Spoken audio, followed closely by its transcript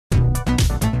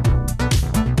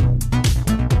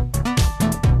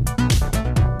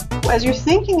as you're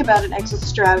thinking about an exit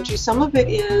strategy, some of it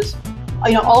is,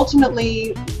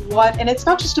 ultimately what, and it's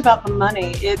not just about the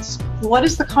money, it's what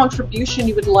is the contribution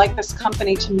you would like this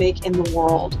company to make in the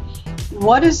world?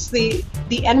 What is the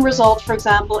end result, for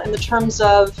example, in the terms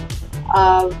of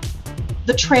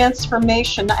the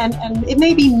transformation? And it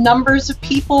may be numbers of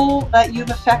people that you've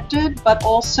affected, but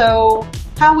also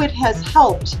how it has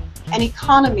helped an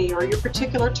economy or your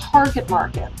particular target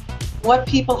market. What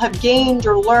people have gained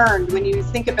or learned when you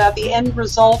think about the end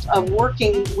result of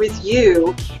working with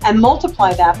you and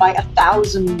multiply that by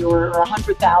 1,000 or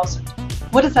 100,000.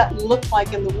 What does that look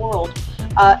like in the world?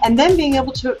 And then being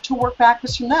able to work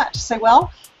backwards from that, to say,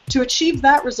 well, to achieve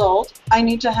that result, I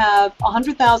need to have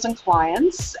 100,000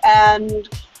 clients, and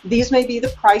these may be the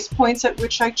price points at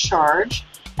which I charge.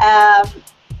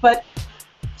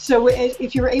 So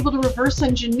if you're able to reverse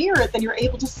engineer it, then you're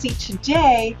able to see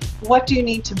today what do you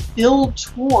need to build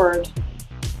toward,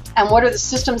 and what are the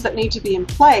systems that need to be in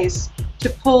place to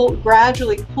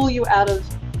gradually pull you out of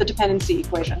the dependency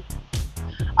equation.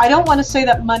 I don't want to say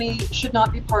that money should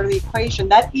not be part of the equation.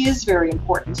 That is very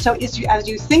important. So as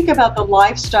you think about the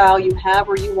lifestyle you have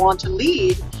or you want to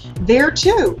lead, there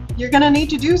too, you're going to need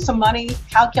to do some money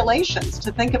calculations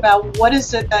to think about what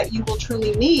is it that you will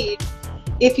truly need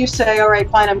if you say, all right,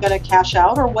 fine, I'm going to cash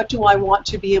out, or what do I want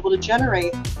to be able to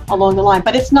generate along the line.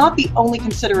 But it's not the only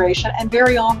consideration, and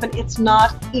very often it's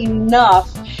not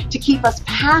enough to keep us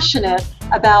passionate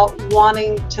about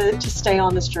wanting to stay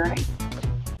on this journey.